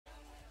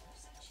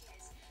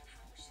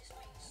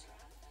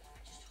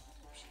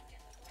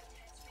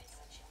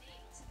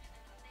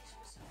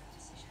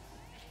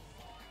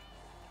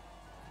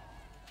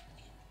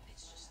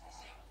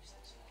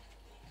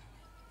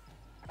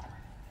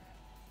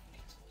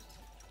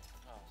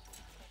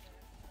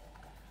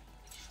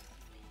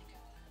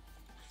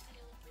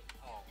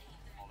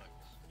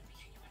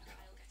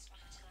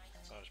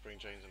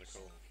Jane's in the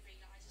call.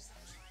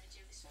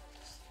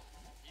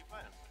 You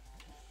playing?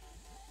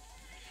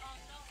 Oh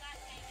no, that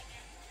game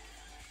again.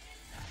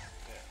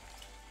 Yeah.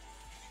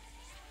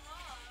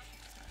 Oh,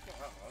 Not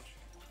that much.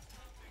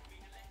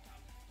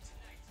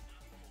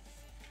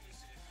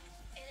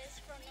 it is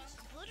from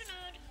non-computer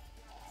nerd.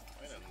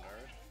 I ain't a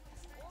nerd.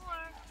 Or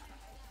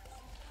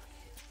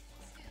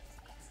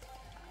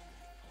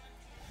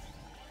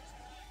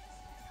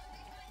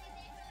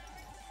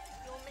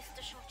you're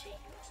Mr. Shotty.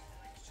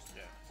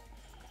 Yeah.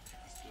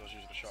 Because I was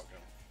using a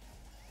shotgun.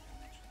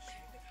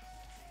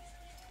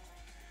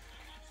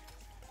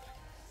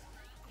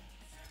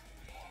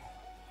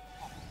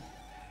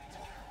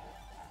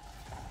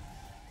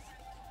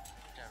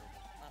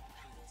 Terrible.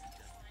 Absolutely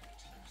terrible.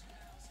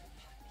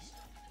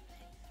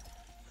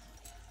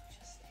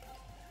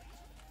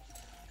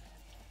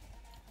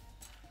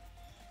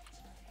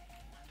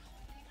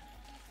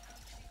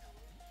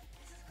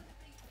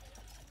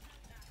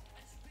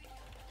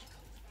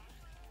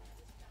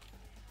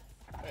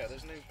 Oh, yeah,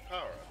 there's new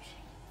power-ups.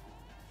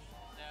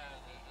 Yeah,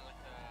 there's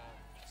like a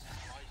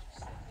ice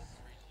block that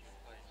freezes your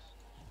place.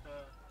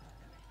 Ah,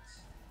 won't work.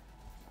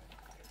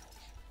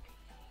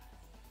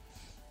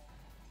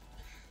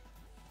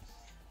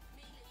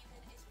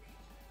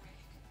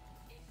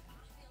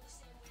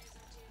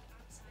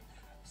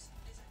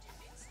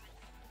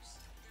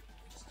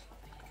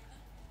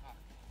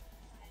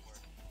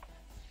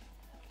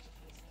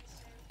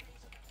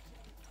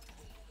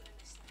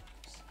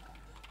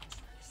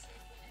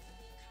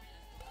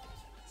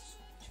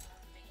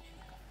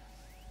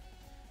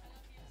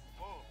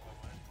 Whoa,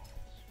 my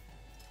headphones.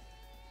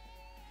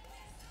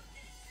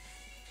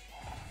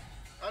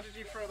 How did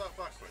you throw that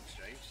backwards,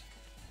 James?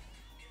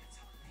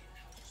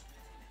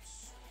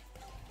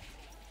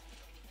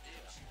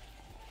 Yeah.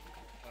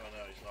 Oh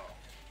no, he's not.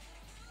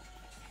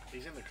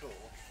 He's in the call.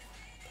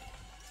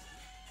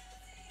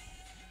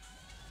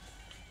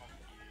 Fuck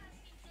you.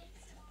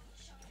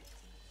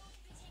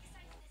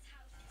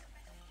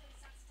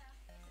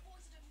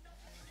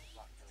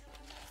 Black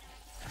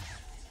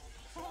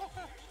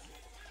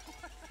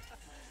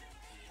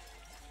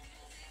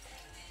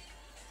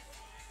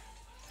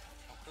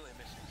I'm clearly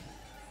missing something.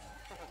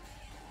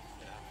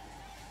 Yeah.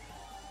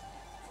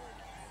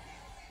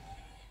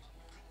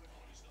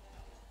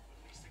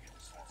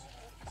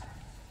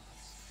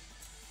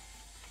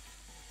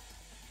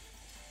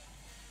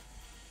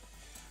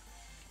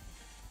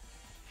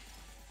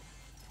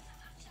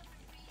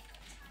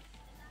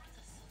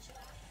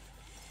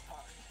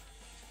 Fuck.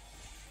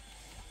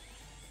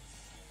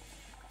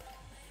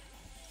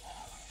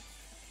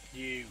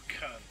 You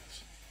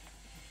cunt.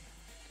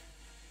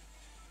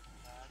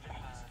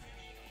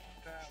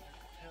 Grab a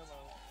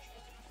pillow.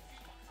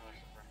 Oh,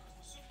 that's a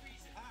breakfast.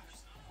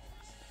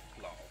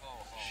 Lol.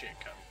 Oh. Shit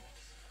cunt.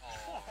 Oh.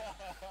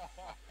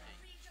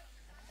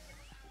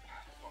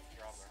 Fuck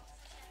your other.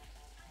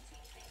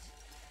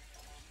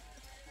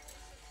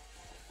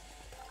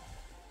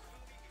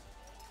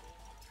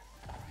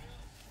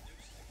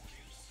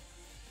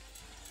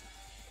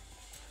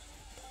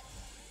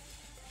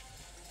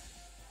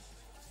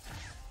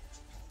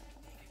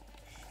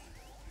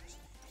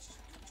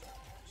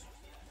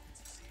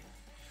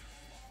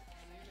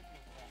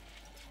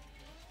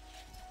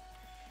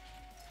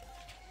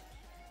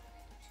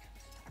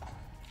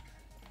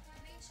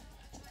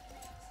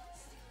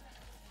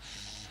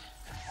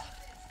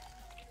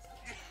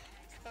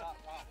 That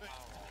power roll is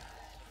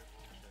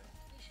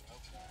so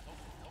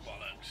bullshit.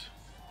 Bollocks.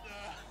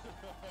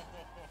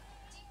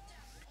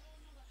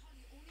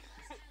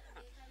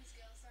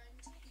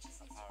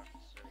 That power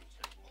is so bullshit.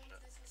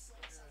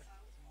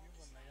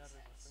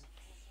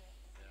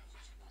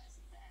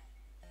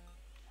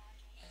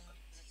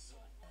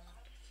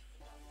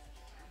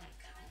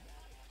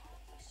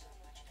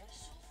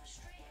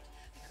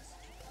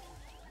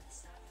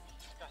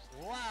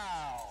 Disgusting.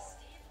 Wow!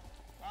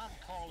 I'm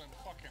calling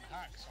fucking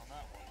hacks on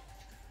that one.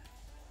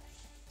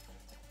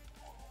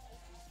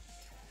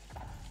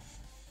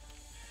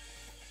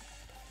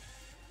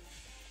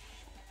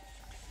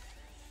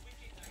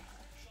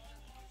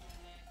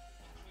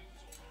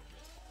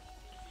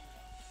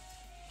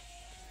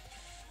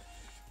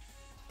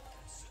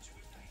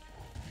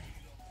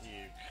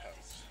 You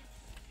cunt.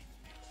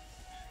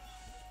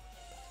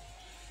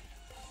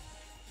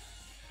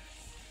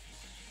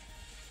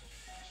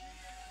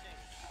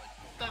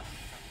 The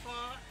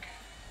fuck?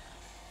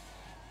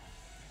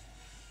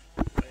 I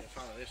ain't a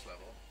fan of this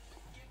level.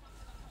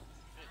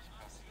 It's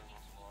classic,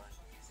 that's why.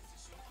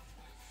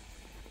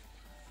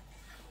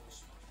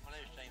 My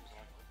name's James and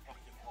I put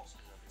fucking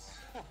boxes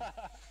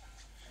everywhere.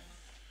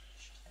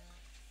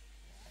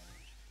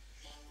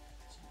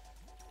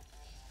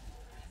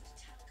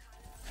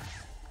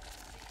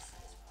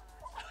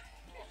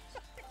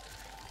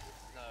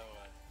 No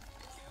way.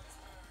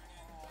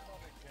 Oh,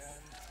 not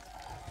again.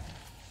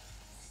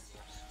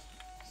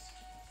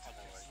 Oh,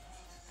 no way.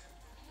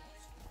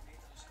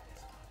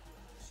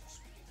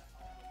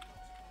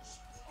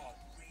 Oh,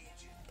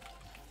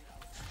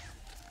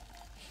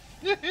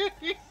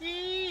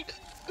 Hehehehe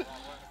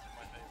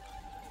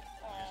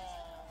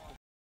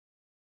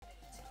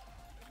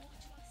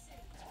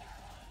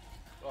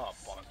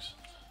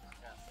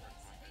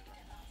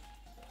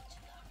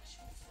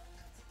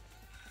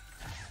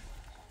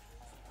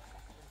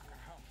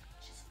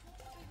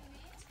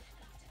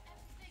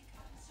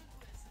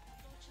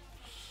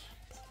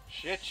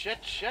Shit, shit,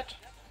 shit.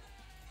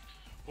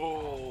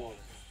 Oh.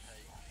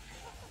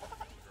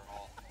 You're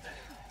hot. Like,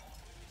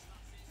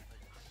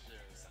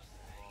 seriously,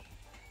 Rob.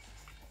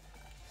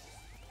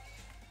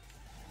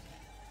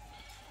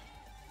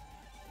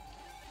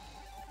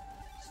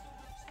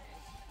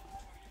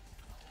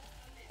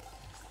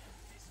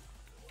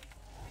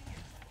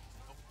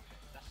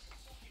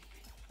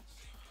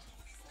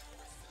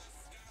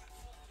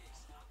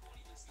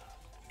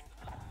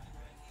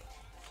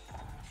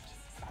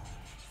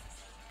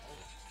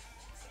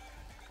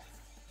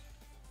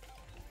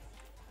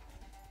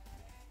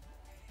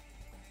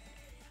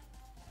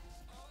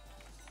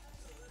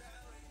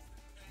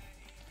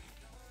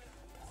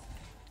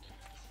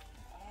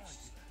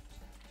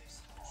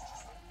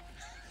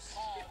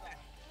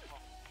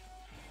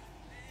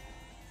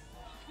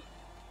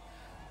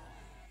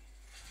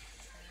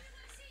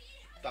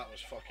 That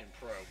was fucking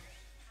pro.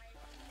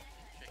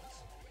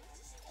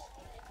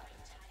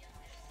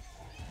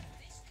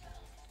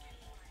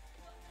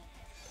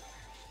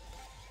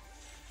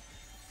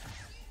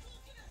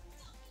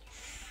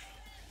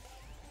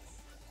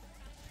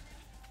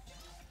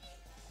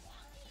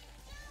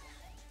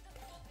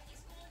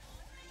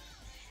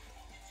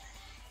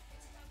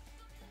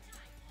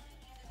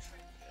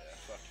 Yeah,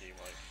 fuck you,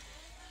 Mike.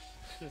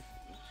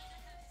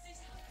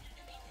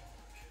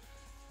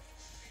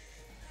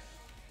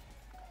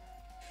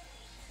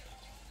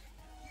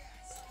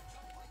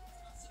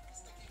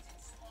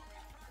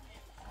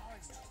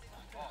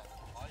 Oh,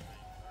 timing,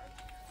 right?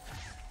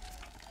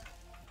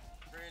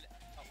 Really?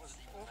 That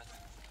wasn't even meant to be.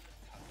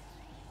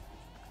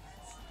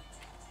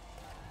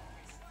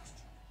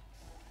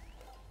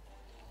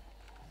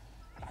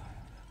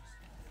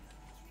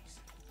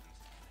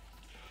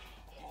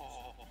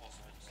 Oh,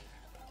 nice.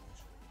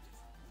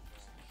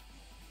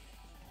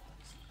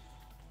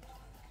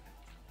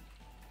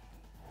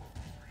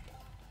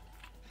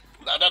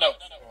 No, no, no.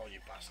 Oh, you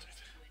bastard.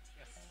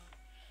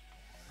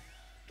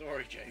 Don't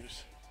worry,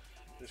 James.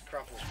 This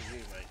crapple's for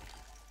you, mate.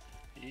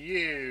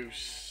 You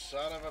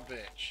son of a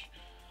bitch.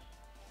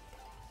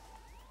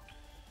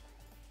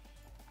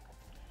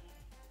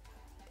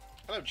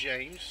 Hello,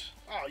 James.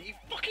 Oh, you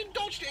fucking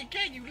dodged it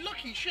again, you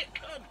lucky shit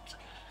cunt.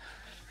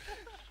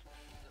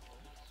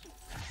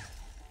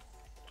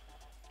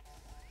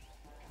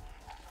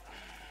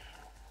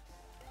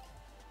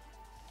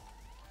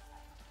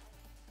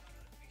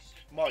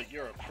 Mike,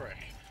 you're a prick.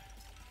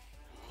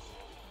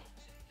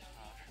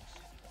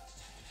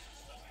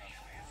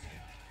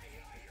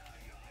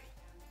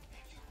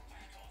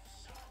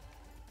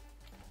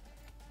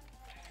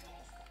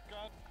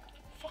 God.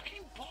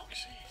 Fucking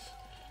boxes.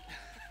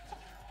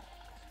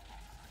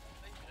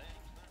 Hey,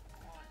 James, no,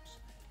 come on.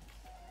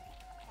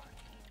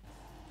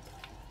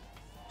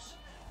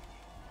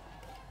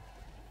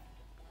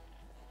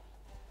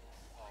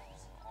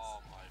 Oh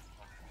my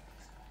fucking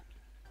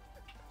God.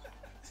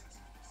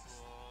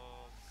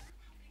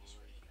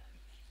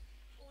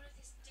 All of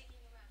this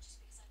digging around just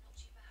because I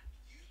knocked you back.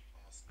 You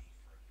asked me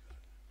for a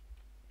gun,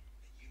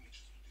 and you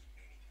bitches will do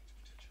anything to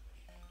protect your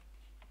life.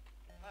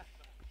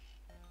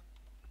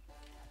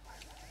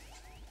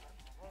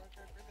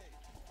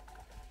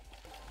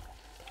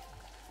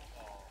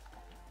 Oh. Oh.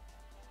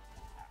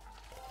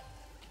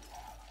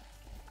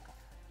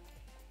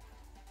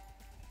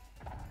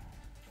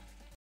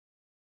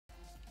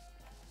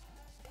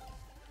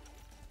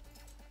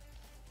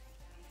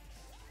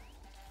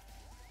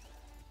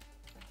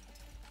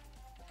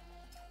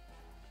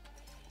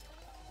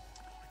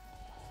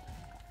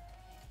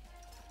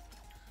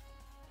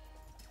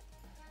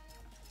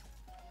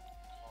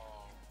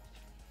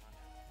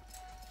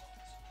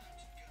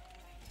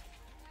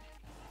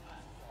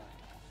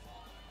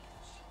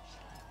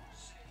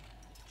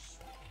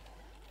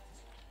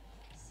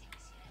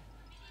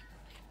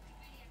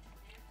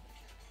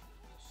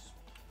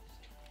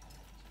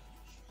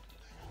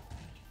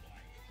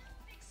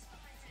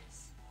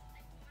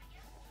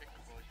 Pick the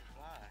boys in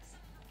black.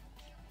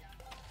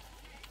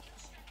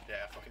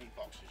 Yeah, fucking eat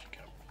boxes, you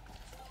cunt.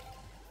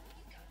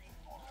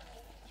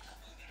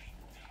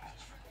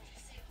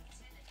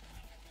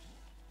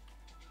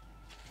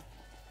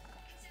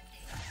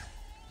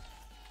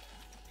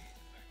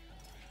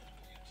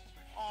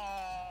 Oh,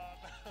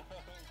 no.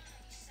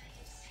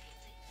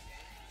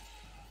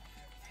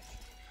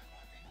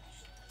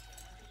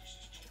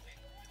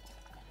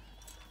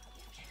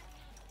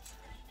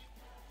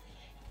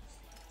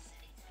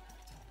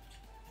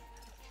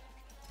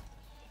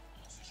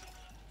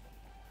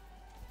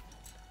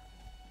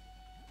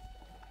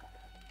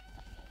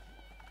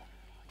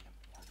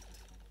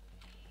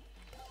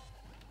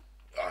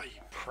 Oh,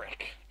 you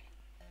prick.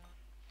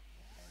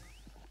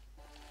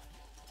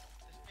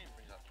 This game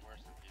brings out the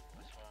worst in people,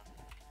 I swear.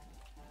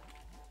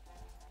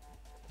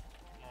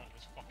 Right,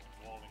 this fucking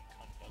walling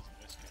cunt does in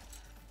this game.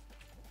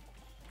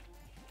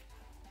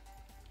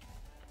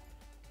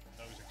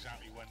 Knows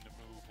exactly when to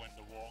move, when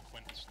to walk,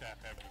 when to step,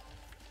 everything.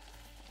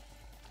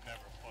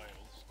 Never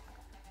fails.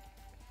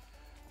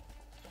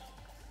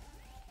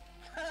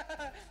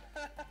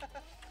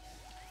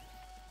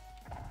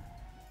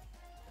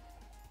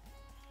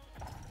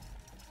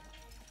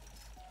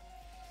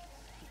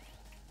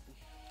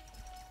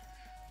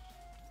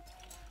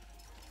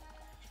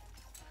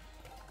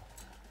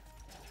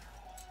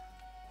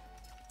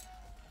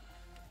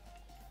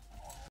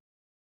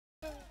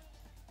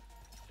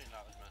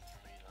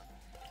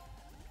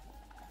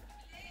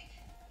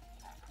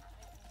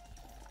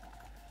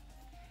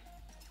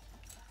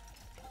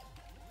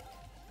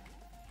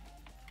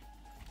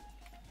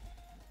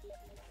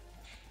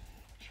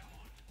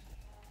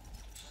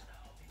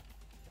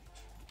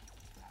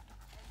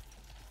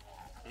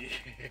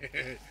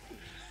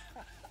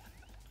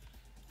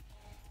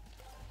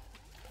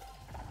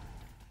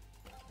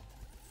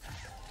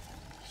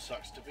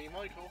 Sucks to be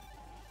Michael.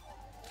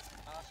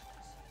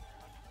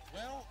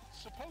 Well,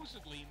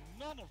 supposedly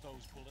none of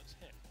those bullets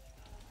hit.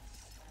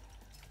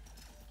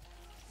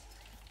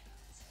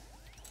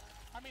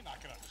 I mean, I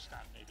can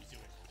understand maybe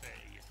doing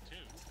 32.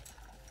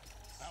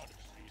 That would have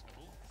been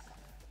reasonable.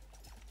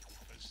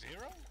 But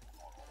 0?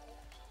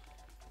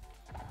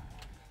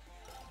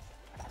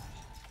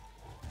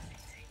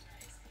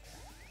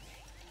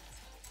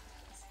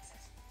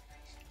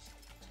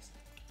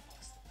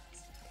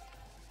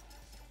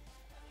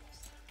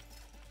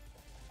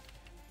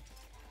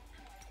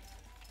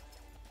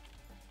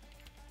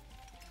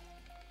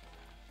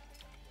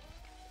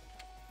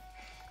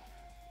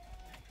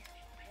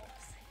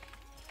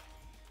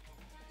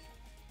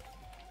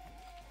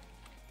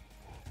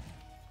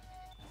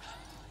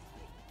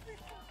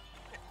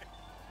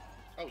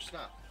 Oh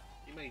snap!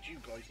 He made you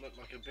guys look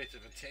like a bit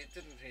of a tit,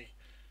 didn't he?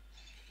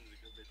 It's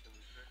 7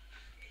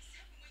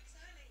 weeks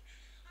early.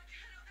 I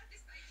cannot have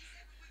this baby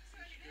 7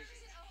 weeks early. Now is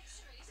it? Oh,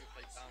 sorry. It's Go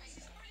play not. band.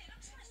 It's brilliant.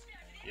 I'm trying to spit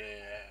over it.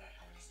 Yeah.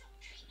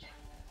 It's not.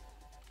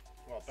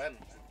 Well, Ben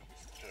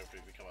should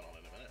hopefully be coming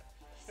on in a minute.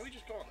 Can we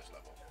just go on this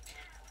level?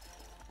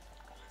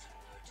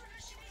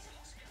 She needs a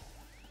hospital.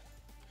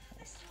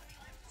 This time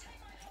I have to take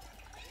my home.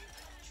 I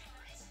can't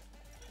drive.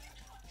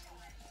 I can't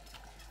drive.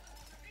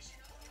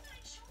 Provisional. You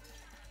ain't sure you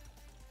can.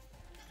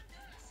 I'm not a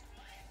nurse,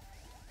 right?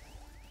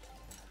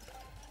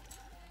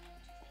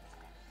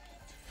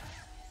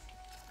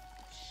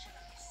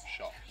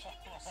 Shot.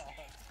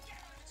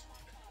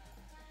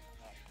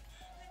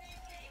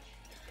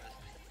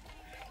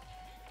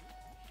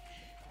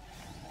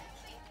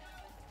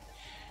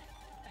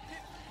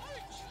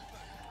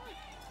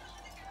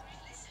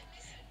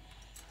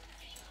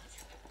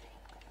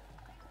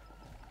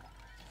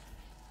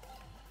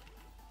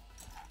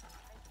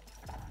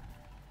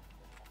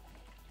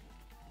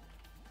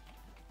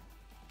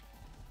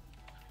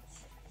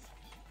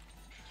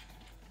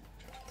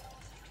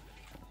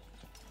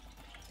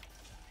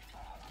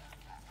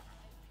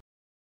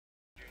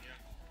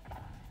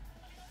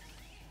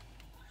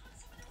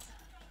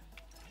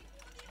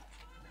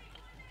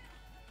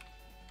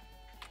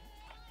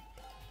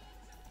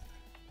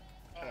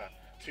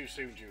 Too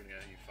soon,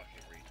 Junior, you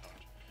fucking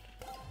retard.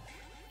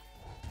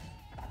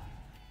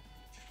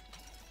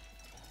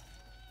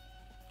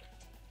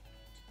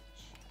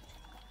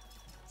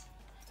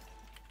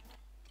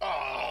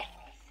 Ah!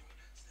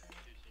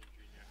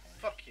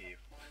 Fuck you.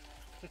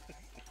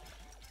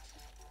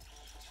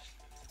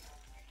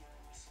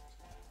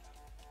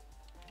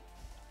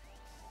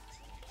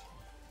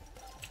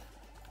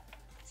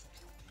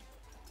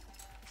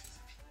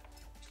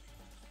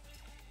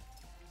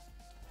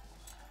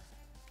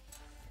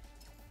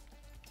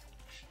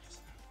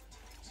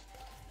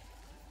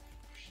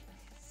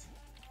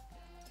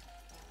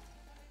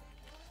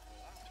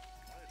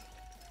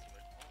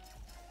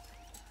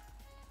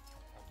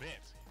 A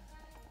bit.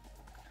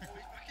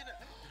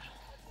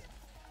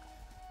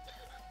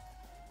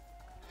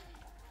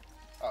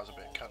 That was a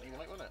bit cutting,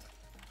 like, wasn't it?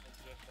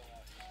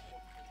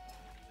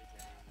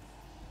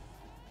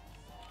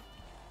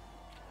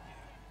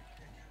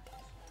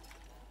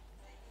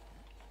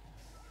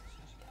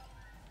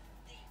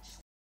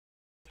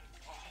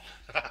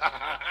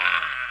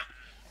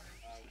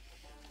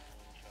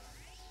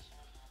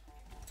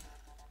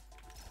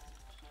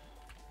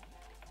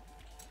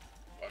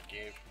 Fuck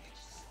you.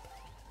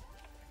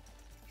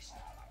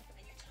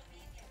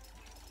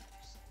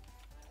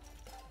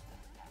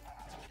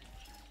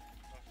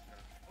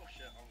 Oh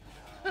shit,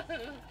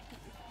 I'm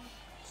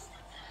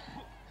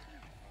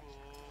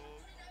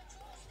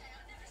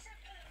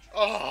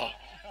Oh!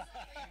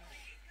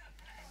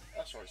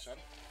 That's right, son.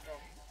 Go on.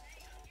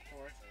 Don't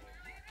worry.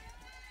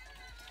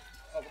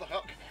 Oh, what the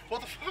fuck?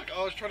 What the fuck?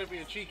 I was trying to be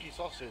a cheeky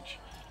sausage.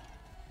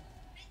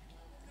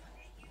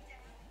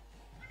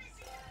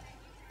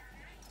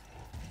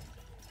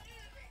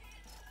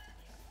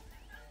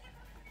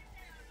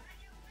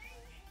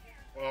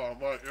 Oh,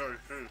 my God,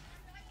 too.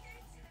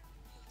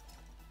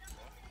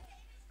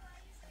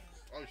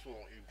 I saw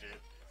what you did.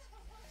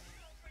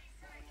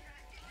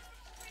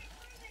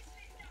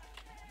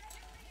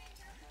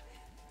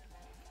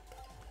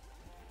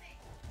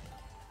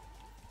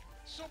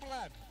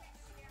 Sublad!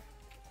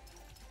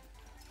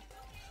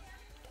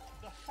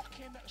 The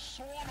fucking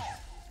sauna!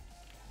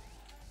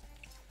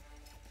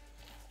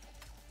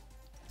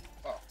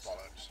 Oh,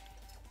 bollocks.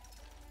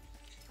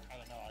 I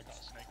don't know, I got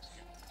a snake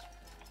skin.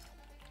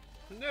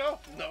 No,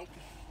 no.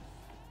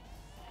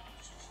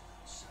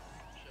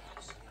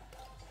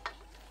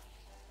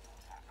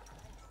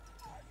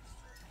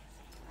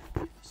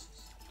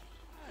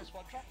 That's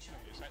what dropped me.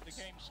 It's like the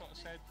game sort of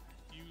said,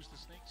 use the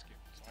snake skin,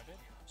 so I did.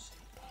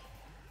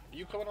 Are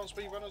you coming on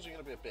speedrunners or are you going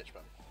to be a bitch,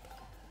 man?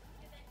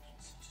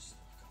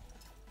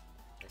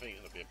 I think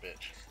you're going to be a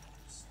bitch.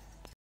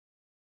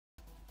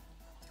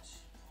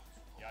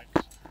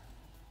 Yikes.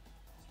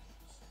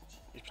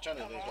 He's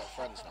pretending that he's got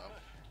friends now.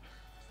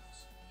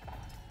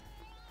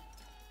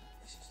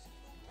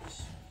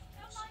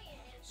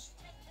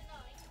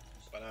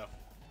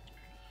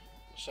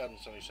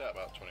 Sun's only set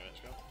about 20 minutes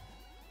ago.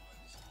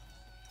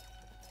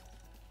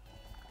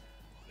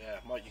 Yeah,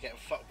 Mike, you're getting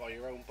fucked by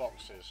your own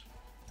boxes.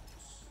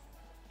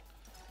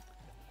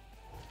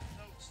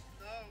 No,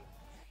 no,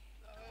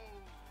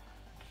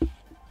 no.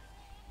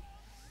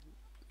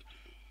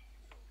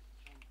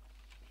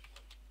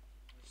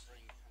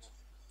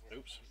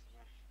 Oops.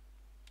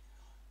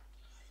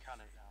 Can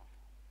it now?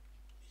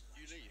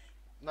 You leave.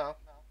 No.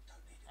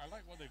 I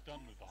like what they've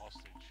done with the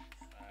hostage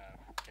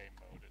game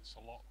mode. It's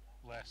a lot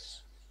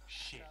less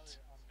shit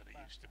than it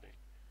used to be.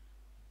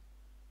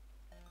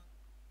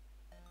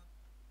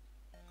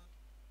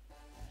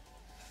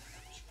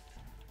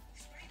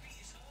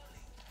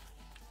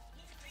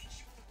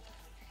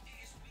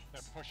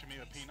 They're pushing me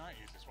the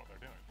P90s, is what they're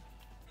doing.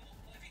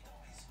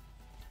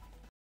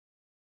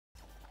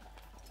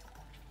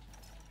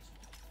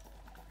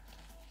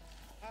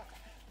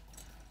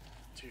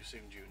 Too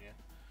soon, Junior.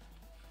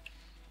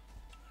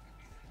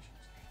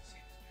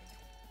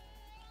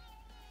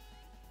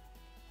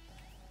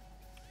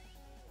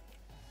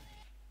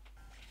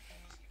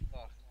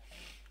 Fuck.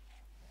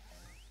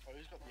 Oh,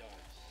 who's got the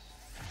eyes?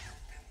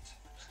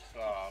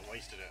 Ah, I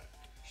wasted it.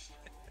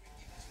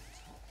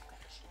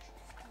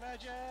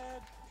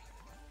 Legend!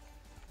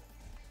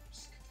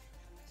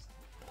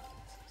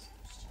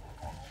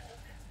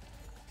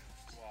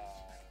 Wow.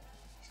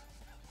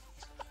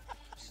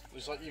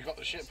 Looks like you got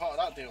the shit part of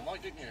that deal,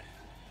 Mike, didn't you?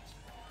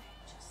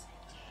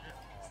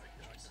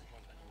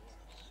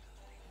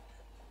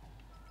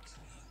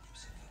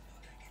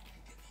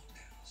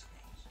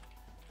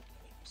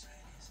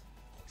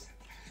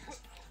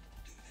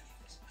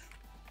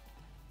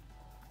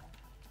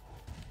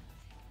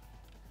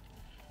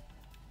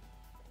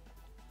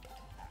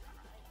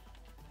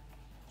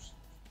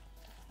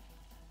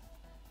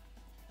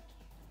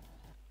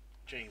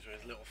 James with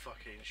his little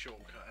fucking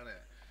shortcut,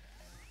 innit?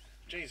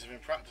 James has been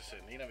practicing,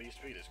 he never used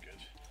to be this good.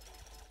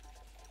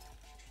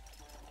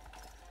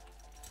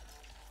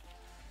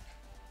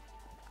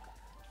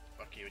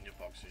 Fuck you and your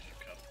boxes, you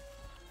cunt.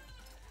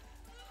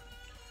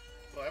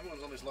 Well,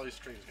 everyone's on this live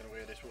stream is going to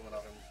hear this woman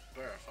having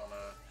birth on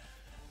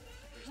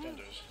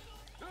EastEnders.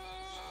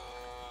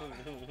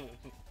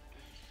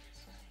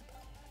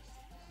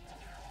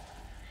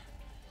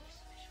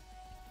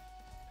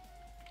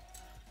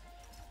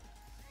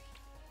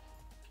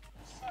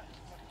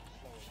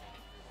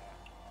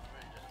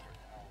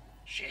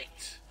 Shit!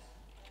 It's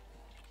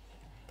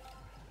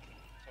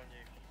on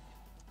you.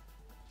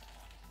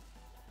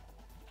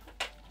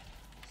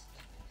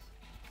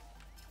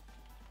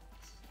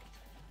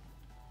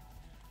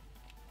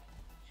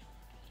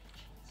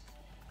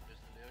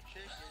 Just a little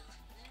chicken.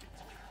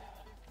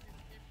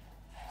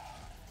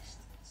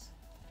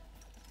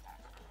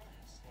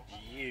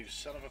 You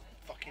son of a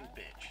fucking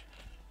bitch.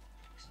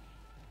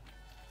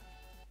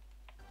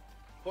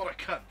 What a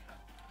cunt!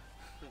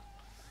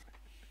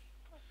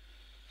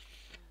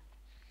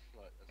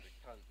 Like, as a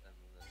cunt and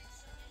then...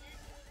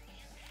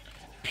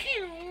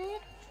 Pew!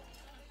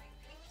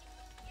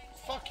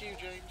 Fuck you,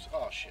 James.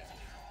 Oh shit.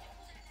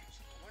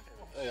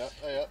 Hey up,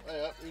 hey up,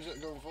 hey up. Who's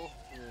it going for?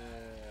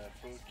 Yeah,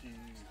 fuck you.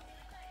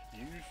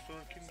 You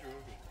fucking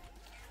druggle.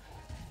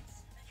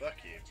 Fuck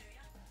you.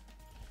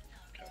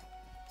 Cunt.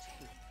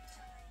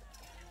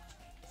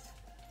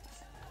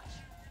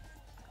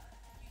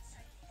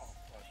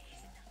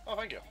 Oh,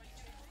 thank you.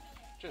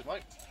 Cheers,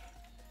 mate.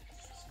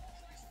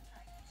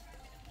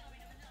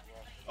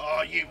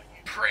 Oh, you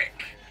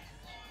prick!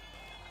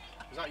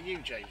 Is that you,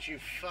 James? You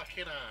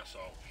fucking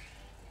asshole.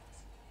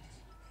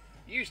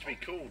 You used to be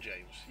cool,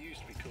 James. You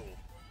used to be cool.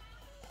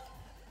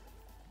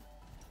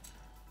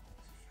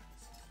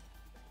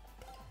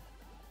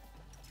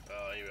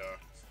 Oh, here we are.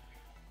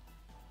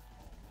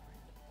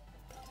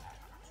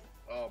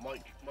 Oh,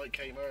 Mike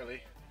came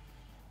early.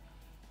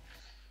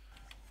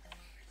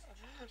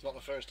 It's not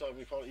the first time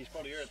he's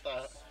probably heard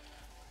that.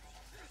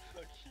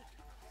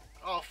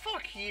 Oh,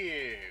 fuck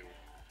you!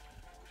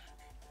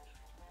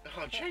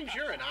 Oh, James,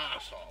 you're an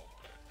asshole.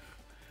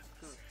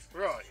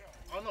 Right,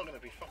 I'm not going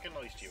to be fucking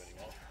nice to you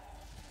anymore.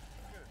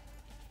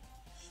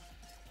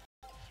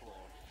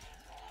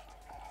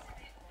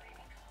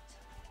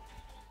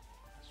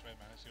 That's right,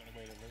 man. It's the only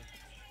way to live.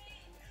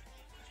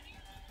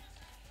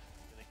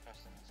 Getting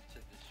accustomed to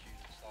this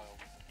shooting style.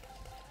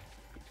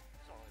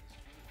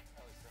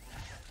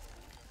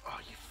 Oh,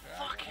 you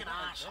fucking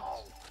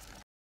asshole!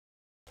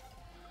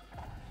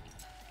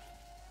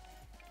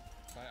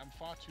 Like, I'm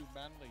far too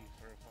manly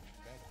for a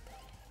fucking bed.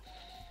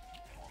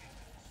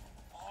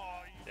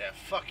 Yeah,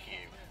 fuck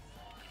you.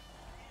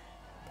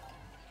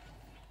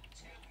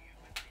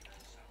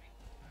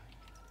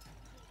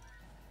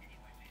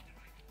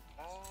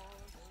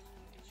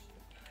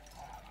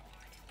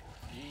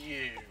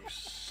 You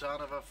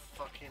son of a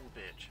fucking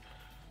bitch.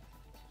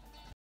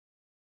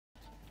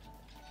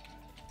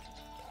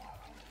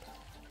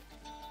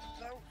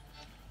 No!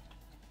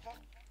 Fuck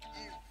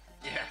you!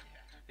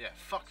 Yeah,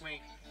 fuck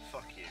me,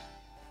 fuck you.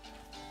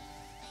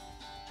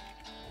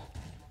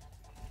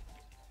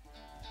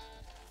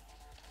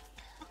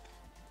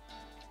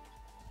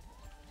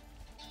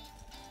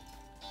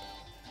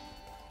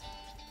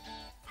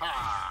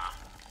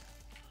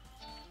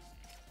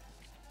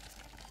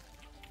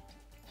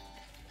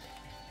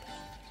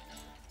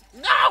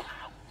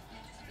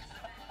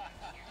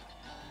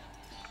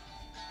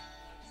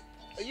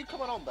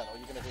 coming on then, or are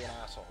you going to be an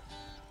asshole?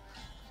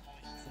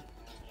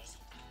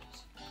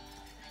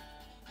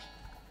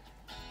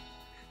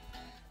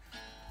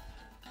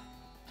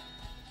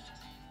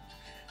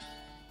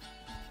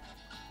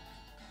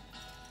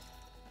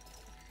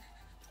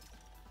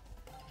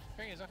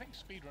 Thing is, I think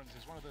speedruns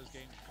is one of those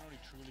games you can only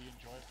truly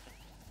enjoy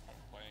from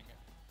playing it.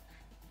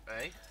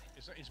 Eh?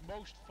 It's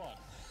most fun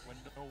when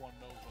no one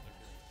knows what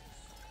they're doing.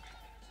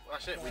 Well,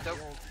 that's it. So We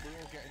don't. we're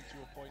all getting to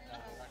a point now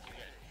where we're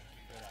actually getting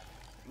good at it.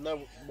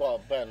 No.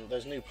 Well, Ben,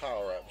 there's new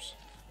power-ups.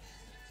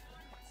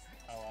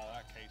 Oh, well, in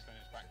that case, then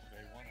it's back to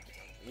day one, I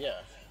suppose.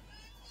 Yeah.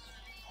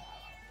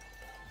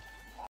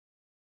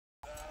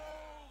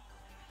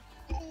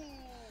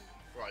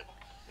 Right.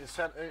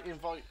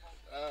 Invite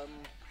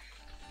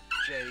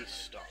J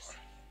Star.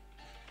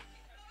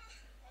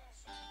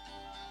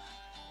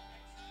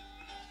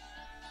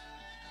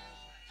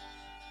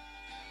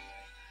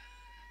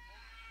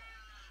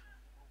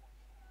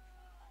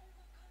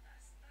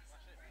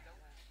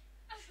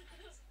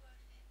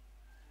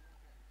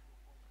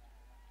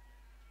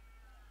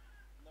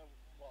 No,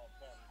 well,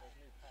 Ben, there's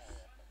new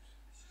power-ups.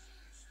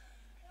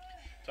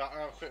 So I'll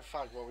have a quick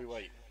fag while we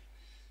wait.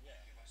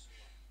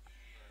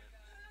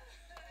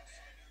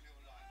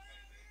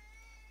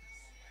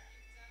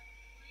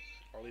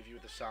 I'll leave you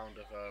with the sound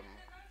of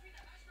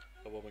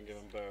a woman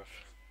giving birth.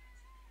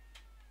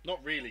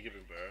 Not really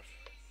giving birth,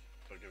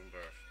 but giving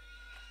birth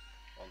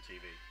on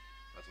TV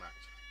as an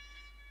act.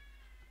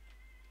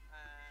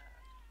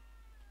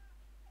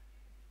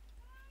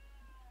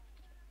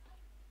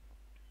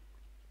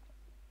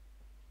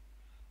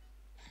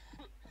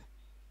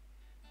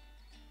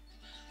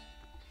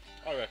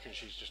 I reckon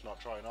she's just not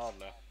trying hard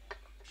now.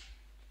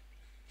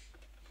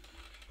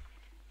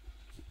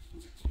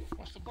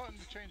 What's the button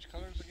to change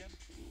colours again?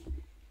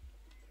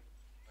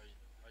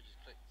 I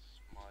just clicked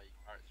my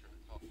character at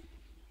the top.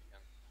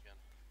 Again.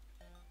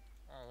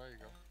 Oh, there you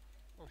go.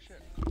 Oh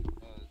shit.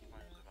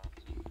 Mine was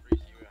advanced.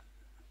 Reese, you were.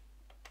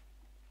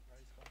 No,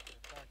 he's gone for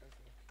a fag, hasn't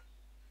he?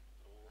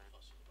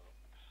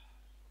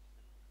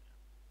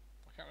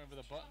 I can't remember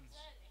the buttons.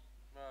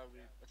 No,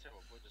 I tell you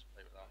what, we'll just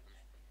play without them.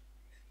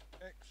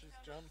 X is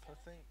jump, I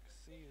think.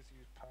 C is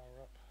use power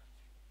up.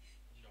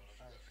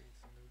 And B is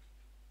move.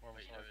 What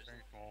was Wait, I no, isn't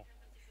it? thinking?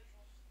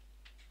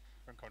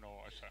 I think I know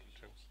what I set them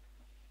to.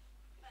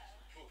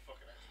 Oh,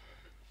 fucking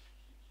expert.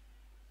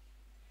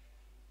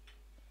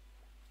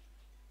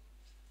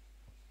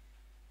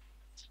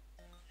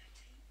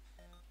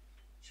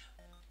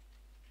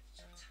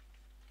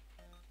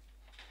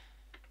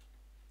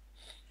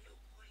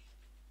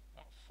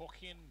 That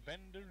fucking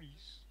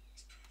Benderies.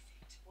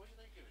 Why do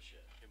they give a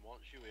shit? He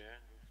wants you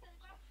here. Fuck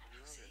off. You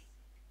know it.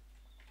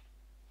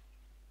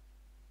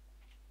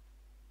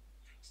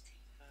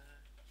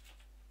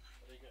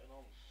 Are they getting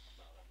on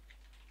now then?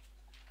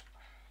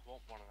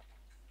 Want one of them.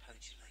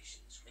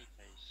 Congratulations,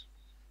 AKs.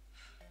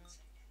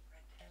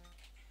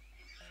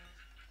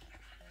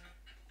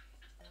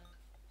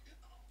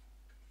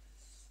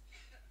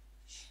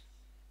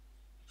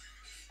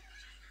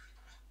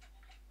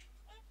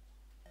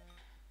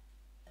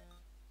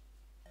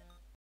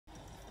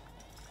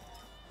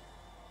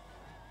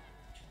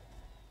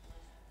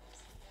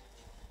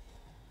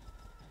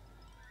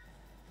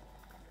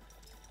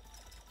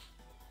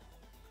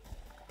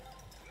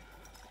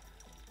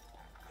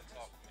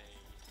 Fuck me.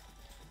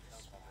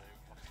 That's my move.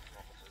 Fucking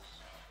robots.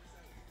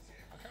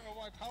 I can't remember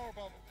what my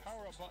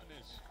power up button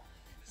is.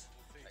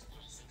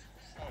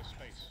 Oh,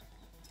 space.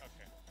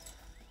 Okay.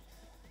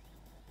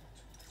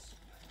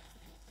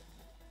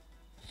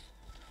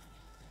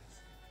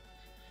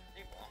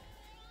 Hey, what?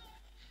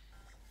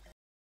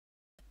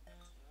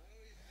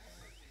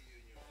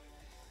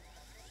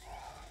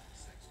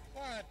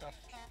 What the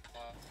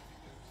fuck?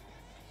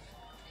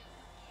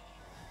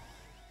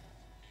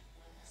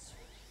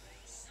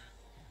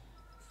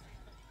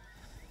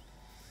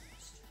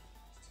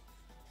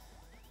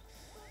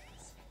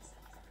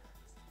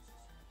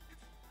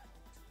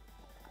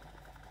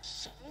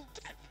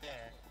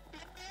 there.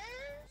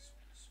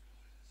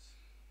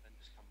 Then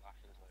just come back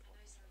and it's like, what?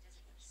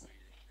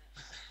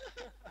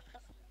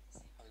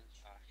 Comes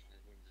back and he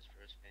wins his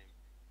first game.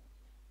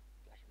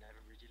 Like,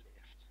 never really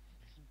left.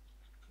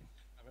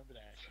 I remember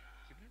that.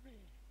 Give me a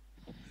ring.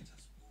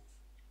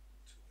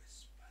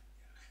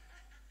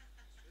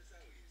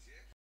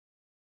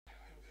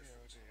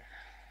 What's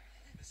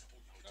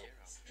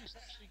he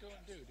actually going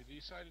to do? Did he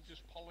decide to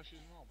just polish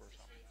his knob or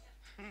something?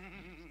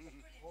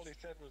 All he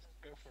said was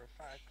go for a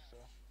fag, so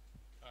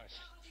Nice.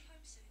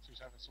 So he's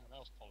having someone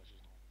else polish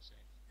his knob, see?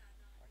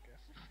 I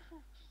guess.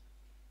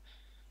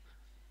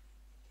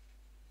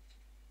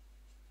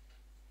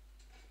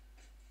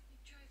 You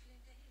drove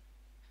Linda here.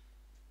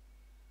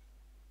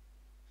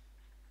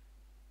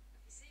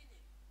 Have you seen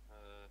him?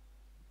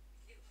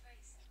 Little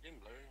face. It's been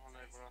blowing on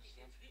over us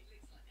then. He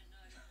looks like a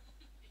gnome.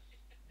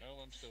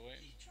 No, I'm still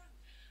waiting. Drunk.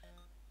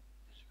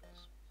 Just got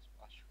a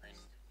splash screen.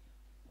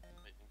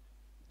 Waiting.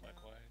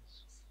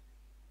 Likewise.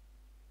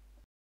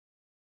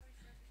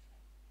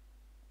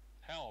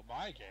 Hell,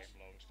 my game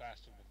loads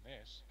faster than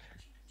this.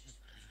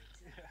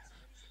 Yeah.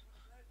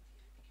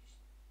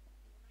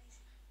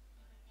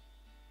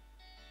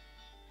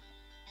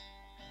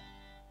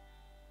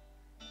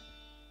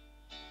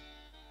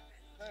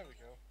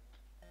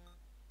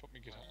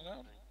 get out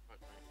now.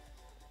 Fuck me.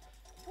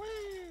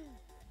 Woo!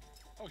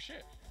 Oh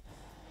shit!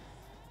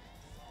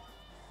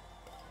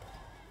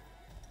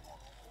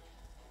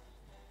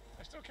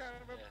 I still can't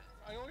remember.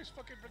 Yeah. I always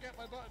fucking forget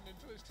my button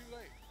until it's too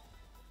late.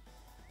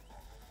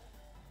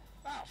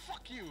 Ah,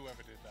 fuck you,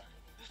 whoever did that.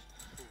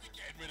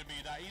 Getting rid of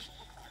me that easy.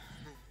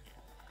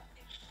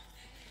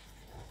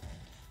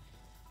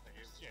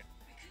 Shit.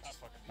 That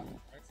fucking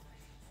right.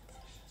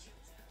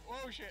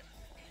 Whoa, shit.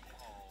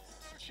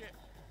 Oh, Oh, shit.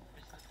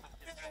 Mr.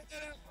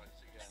 Fucking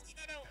once again.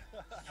 No.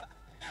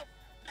 No.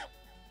 No.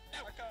 No.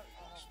 I can't.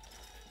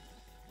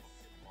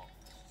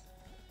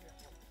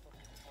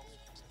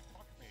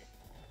 Fuck me.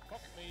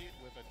 Fuck me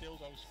with a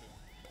dildo spoon.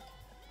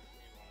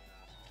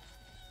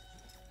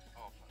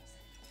 Oh, fuck.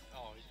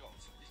 Oh, he's got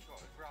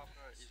a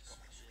grabber. He's got,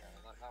 yeah,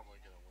 that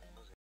won't gonna win,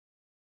 does it?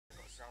 He's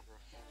got a grabber.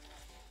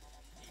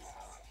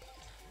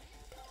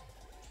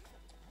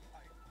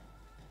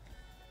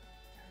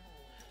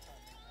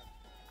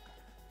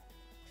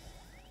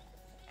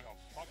 I got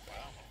fucked by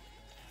that one.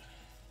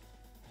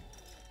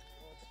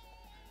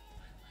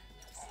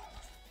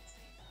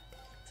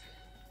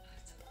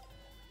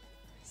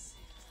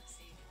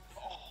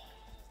 Oh,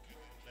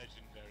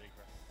 legendary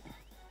grab. Did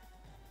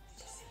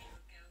you see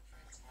your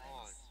girlfriend's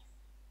Oh, face?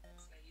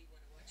 So you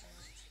want to watch it?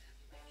 She's gonna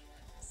be making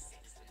that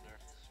he's the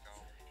nerf to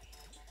skull.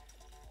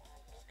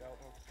 Scout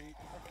of Pete,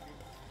 fuck you.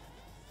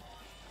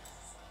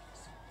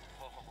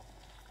 Oh,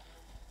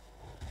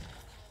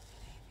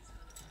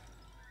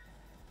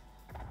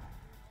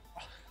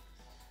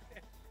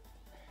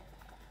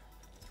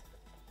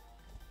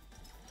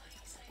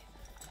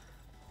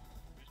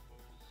 who's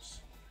boys?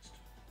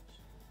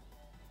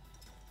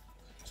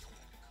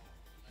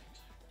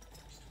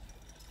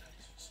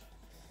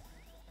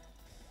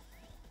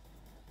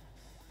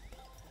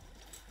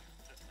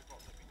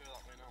 Let me go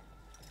that way now.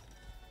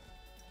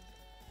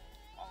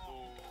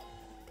 Oh.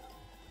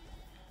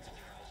 I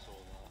saw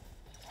that.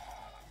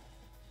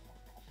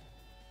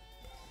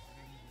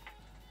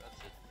 That's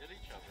it. Hit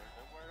each other.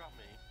 Don't worry about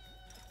me.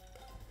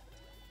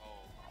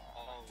 Oh.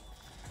 Oh.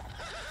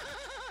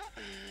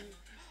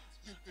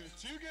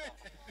 Too good.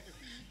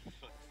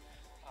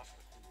 I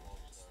fucking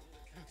was though.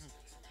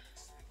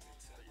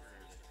 But you're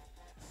early.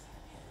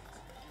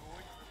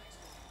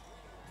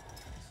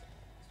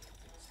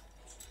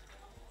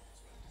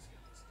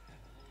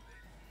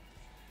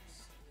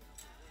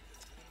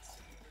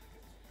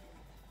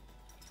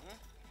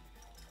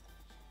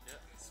 Yeah,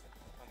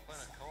 I'm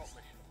playing a co-op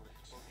mission, but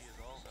it's buggy as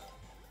well.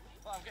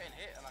 Well, I'm getting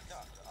hit and I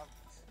can't.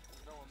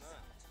 There's no one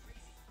there.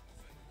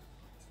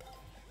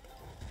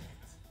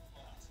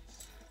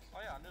 Oh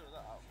yeah, I knew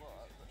that.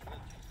 Well,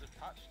 they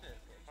patched it,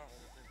 but apparently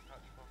they didn't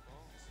patch fuck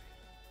all.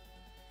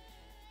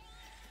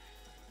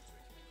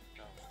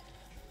 No.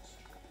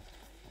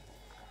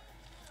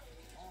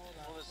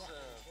 Well, there's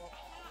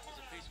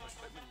a piece of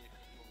equipment you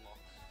can unlock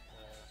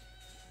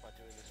by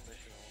doing this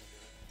mission. I want to do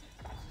it.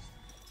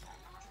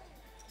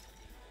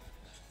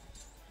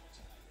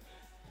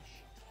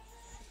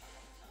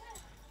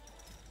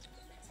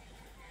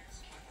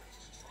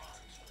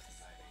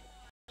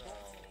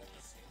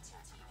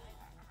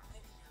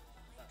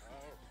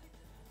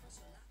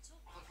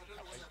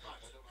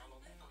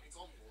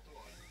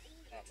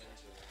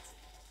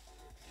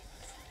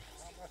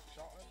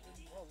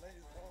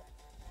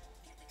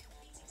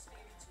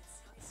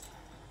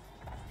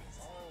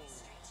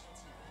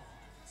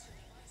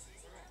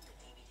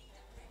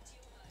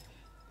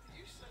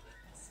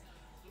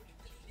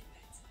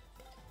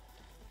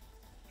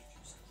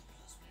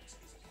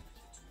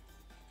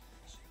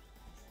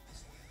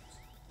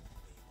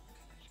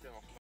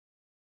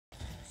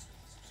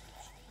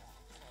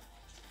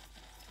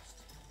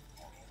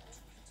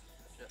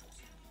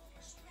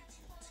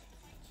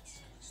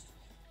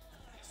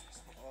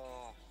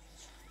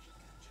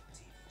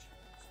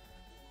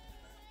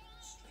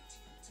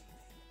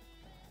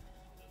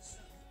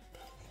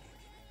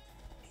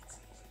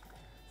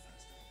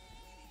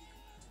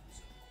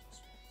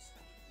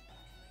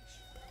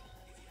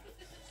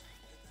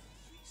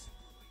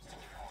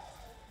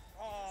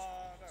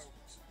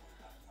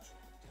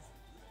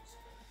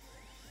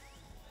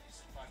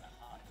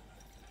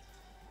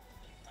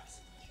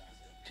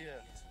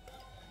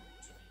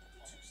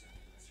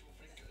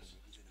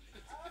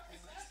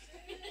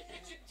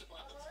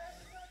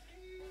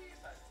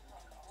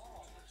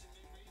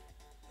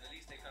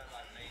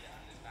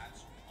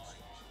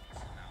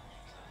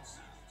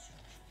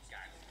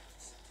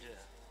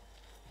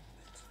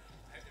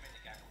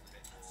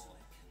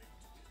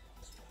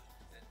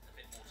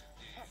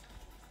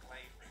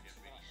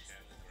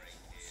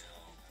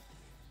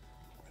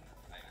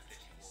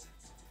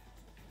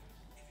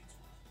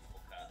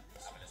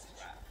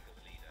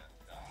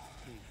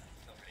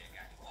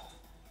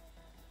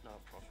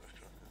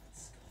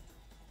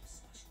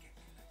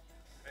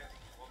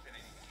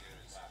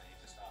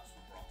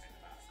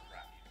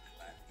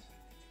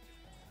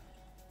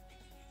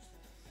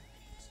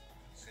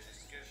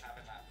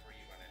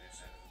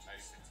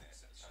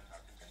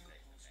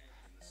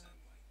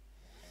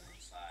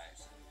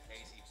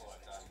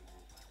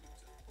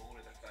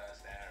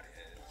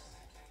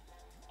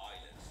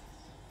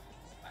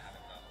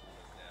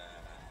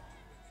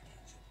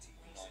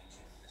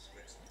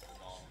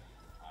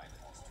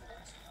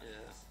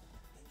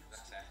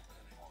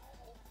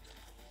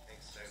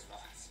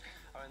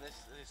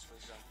 this for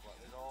example, like,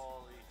 there's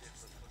all these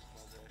different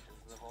customizations,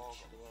 and they've all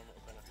got their own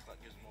little benefits. That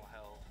gives more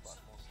health,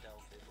 that's more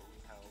stealthy, but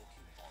with health,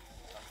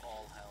 that's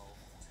all health,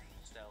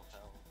 stealth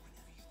health,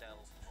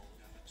 stealth health.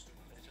 It's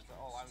just like,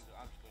 oh, I'm just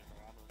going for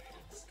random shit.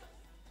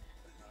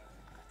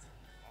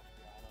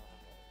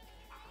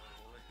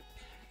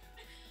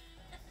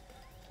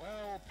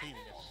 Well,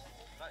 penis.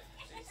 Like,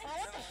 Oh,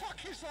 what the fuck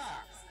is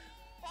that?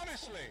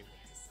 Honestly,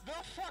 the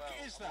fuck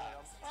is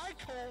that? I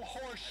call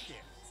horse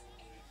shit.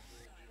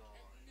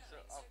 So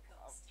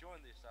I've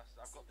joined the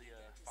assassin. I've got the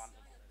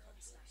Phantom Blade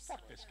actually.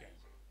 Fuck this game.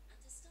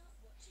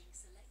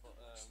 But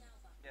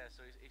yeah,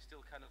 so he's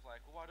still kind of like,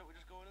 well, why don't we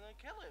just go in and then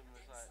kill him?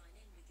 It's like,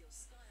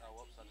 oh,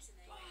 whoops, I just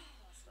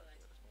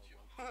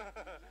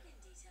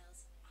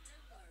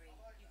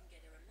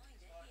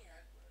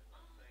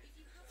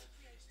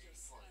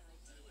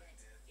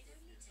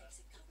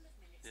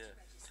yeah,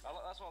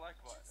 that's what I like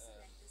about it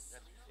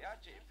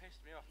actually it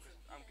pissed me off because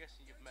I'm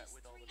guessing you've met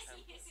with all the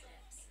temples.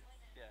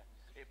 Yeah,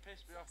 it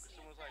pissed me off because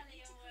someone's like,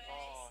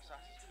 oh,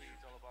 Assassin's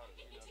Creed's all about,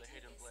 you know, the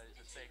hidden blade is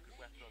a sacred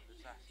weapon of the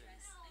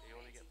assassins. You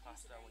only get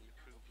passed down when you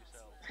prove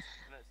yourself.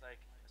 And it's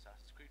like,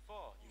 Assassin's Creed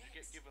 4, you just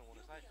get given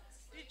one. It's like,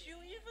 did you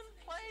even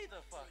play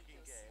the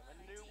fucking game and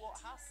knew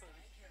what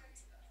happened?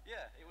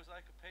 Yeah, it was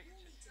like a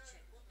picture.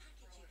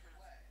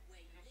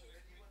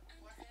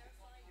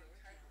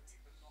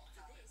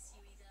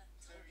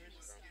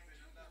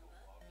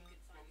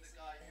 From the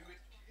guy who had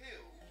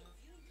killed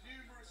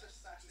numerous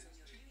assassins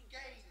to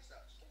gain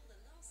such.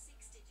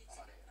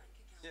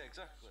 Yeah,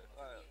 exactly.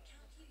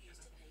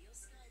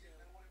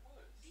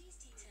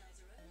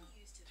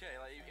 Yeah,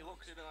 like he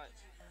looks at it like.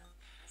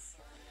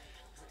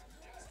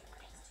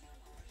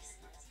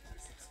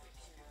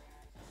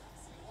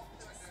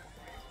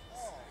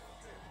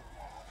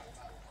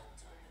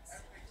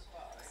 Everything's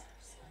fine.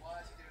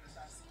 Why is he doing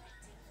Assassin's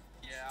Creed?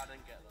 Yeah, I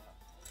didn't get that.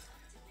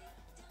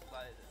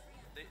 Like,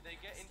 they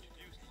get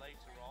introduced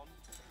later on,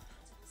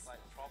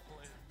 like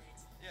properly.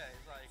 Yeah,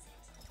 it's like,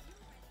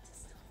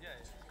 yeah,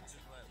 it's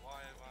just like, why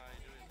am I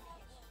doing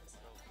this?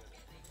 I don't get it.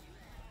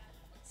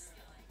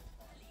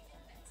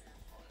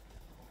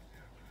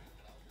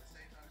 At the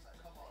same time, it's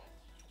like, come on.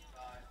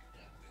 Like,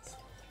 does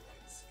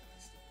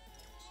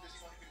he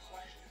not even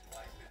question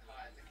why he's been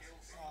hired to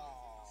kill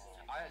people?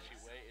 I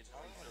actually waited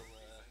until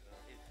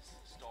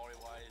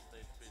story-wise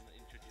they'd been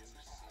introduced.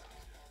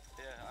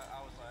 Yeah,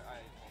 I was like,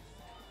 I ain't bothered.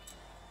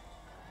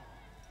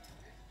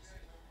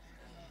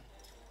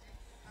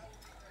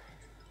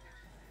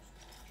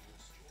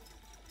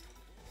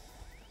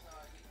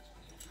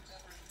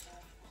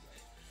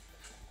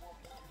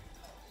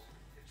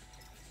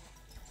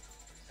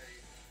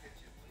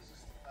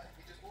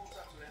 He just walks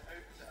up to it,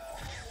 opens it up,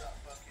 gets that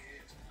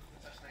fucking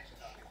assassination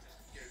target,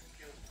 just goes and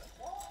kills himself.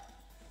 What?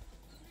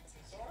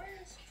 Sorry?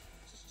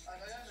 I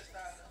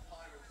understand that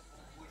pirates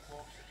would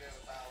want to go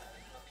about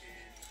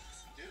fucking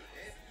doing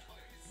it to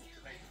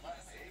make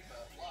money,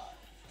 but why?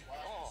 Why?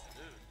 Oh,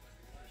 dude.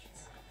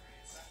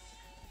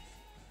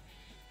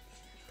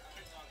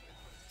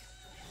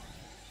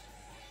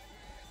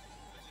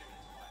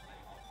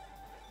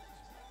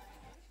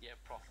 Yeah,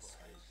 proper.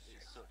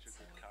 It's such a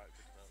good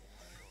character development. I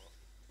thought.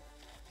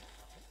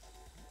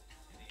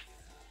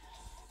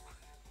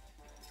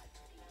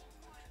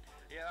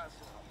 Yeah, that's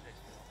what that pissed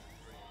me off.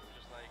 Really.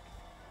 Just like,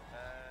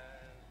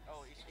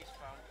 oh, he's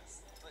found.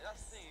 Like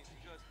that's the thing.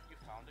 He goes, you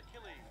found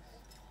Achilles.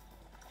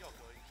 You're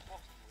going to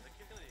Boston with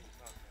Achilles.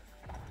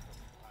 Okay.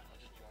 Right, I'll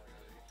just join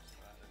you.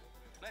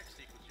 Right. Next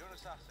sequence, you're an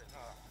assassin.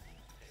 Oh.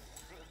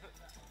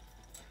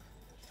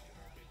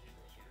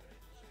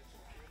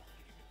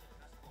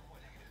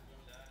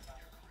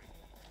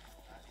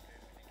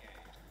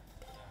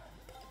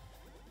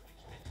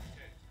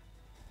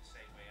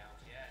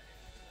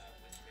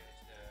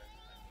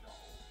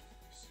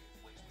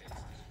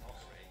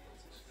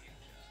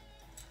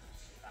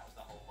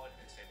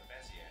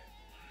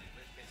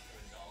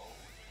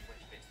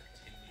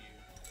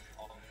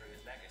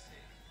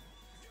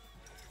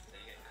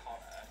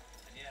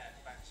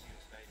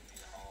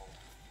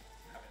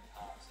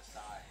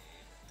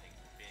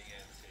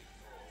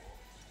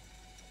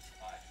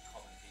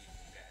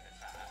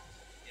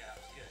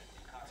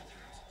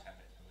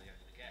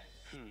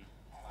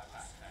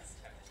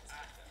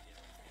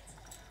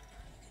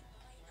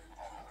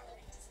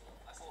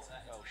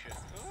 Oh shit.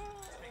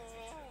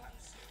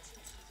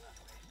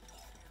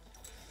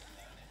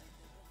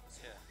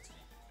 Yeah.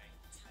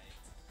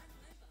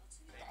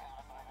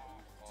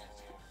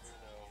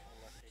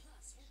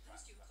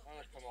 I'm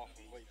gonna come off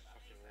and wait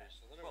fucking race.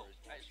 I don't know Well, where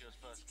he's actually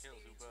those first kills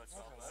who burst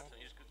off there, so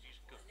you just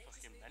go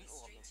fucking mental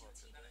on the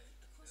fucking.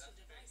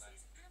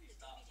 He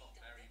starts off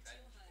very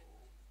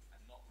vengeful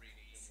and not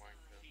really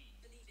keen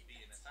to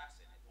be an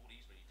assassin. All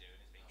he's really doing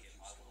is thinking,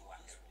 I want to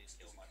whack everybody and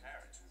kill my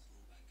parents.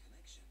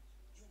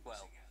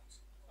 Well,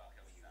 Fuck,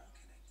 I mean,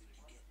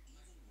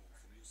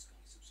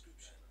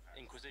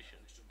 Inquisition.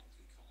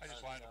 I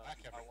just wanted to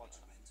back I everyone. want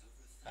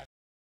that.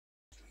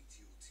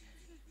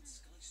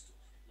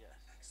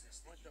 Yes.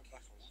 Why jump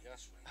back on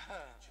gas?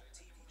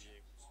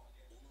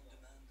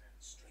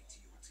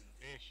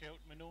 Hey, shout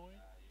Manoy.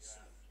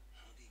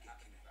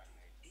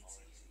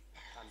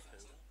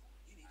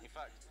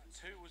 fact,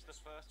 2 was the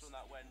first one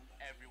that went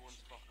everyone's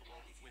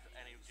fuckable with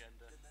any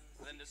gender.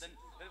 And then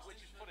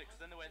which is funny because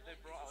then they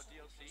brought out a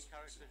DLC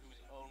character who's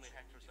only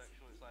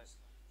heterosexual. It's like.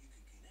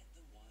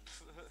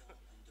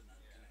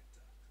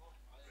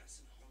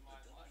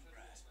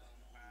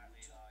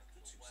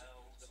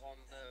 On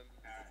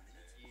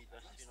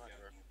Destiny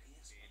United.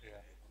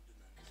 Yeah.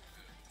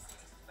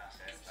 That's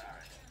it,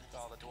 Barry.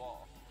 Oh, the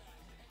dwarf.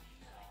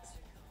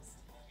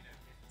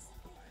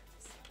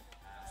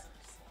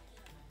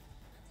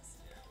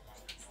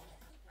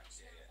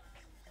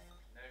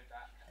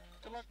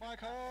 Good luck,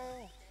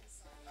 Michael! Who's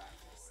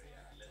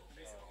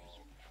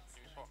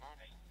what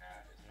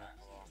now?